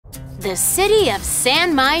The city of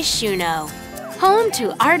San Myshuno, home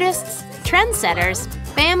to artists, trendsetters,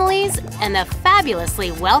 families, and the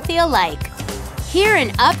fabulously wealthy alike. Here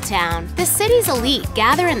in Uptown, the city's elite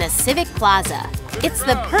gather in the Civic Plaza. It's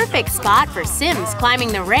the perfect spot for Sims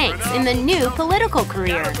climbing the ranks in the new political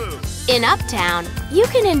career. In Uptown, you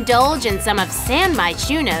can indulge in some of San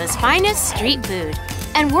Myshuno's finest street food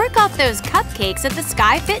and work off those cupcakes at the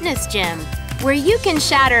Sky Fitness Gym, where you can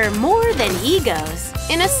shatter more than egos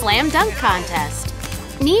in a slam dunk contest.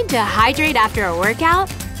 Need to hydrate after a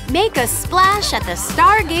workout? Make a splash at the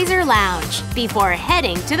Stargazer Lounge before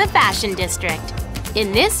heading to the Fashion District.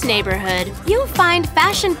 In this neighborhood, you'll find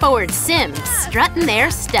fashion-forward Sims strutting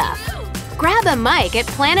their stuff. Grab a mic at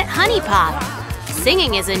Planet Honey Pop.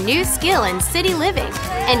 Singing is a new skill in city living,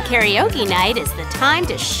 and karaoke night is the time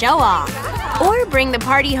to show off. Or bring the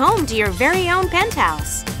party home to your very own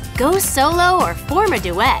penthouse. Go solo or form a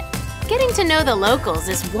duet. Getting to know the locals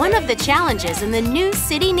is one of the challenges in the new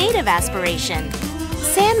city native aspiration.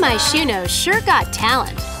 San Myshuno sure got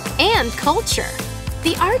talent and culture.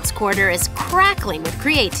 The Arts Quarter is crackling with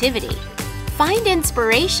creativity. Find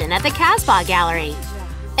inspiration at the Casbah Gallery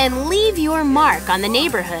and leave your mark on the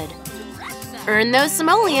neighborhood. Earn those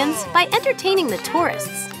simoleons by entertaining the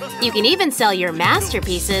tourists. You can even sell your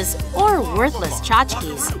masterpieces or worthless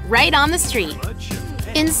tchotchkes right on the street.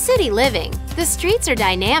 In city living, the streets are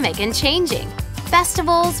dynamic and changing.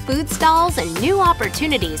 Festivals, food stalls, and new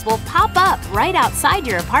opportunities will pop up right outside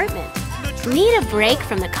your apartment. Need a break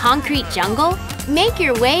from the concrete jungle? Make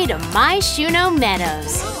your way to Myshuno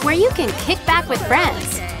Meadows, where you can kick back with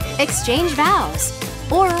friends, exchange vows,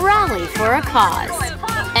 or rally for a cause.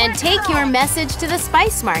 And take your message to the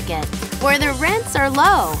Spice Market, where the rents are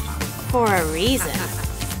low for a reason.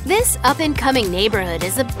 This up-and-coming neighborhood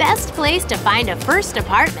is the best place to find a first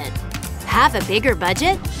apartment. Have a bigger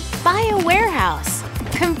budget? Buy a warehouse,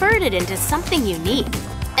 convert it into something unique,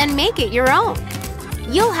 and make it your own.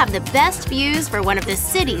 You'll have the best views for one of the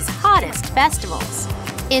city's hottest festivals.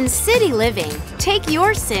 In city living, take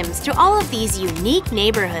your Sims to all of these unique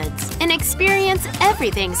neighborhoods and experience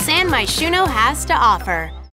everything San Myshuno has to offer.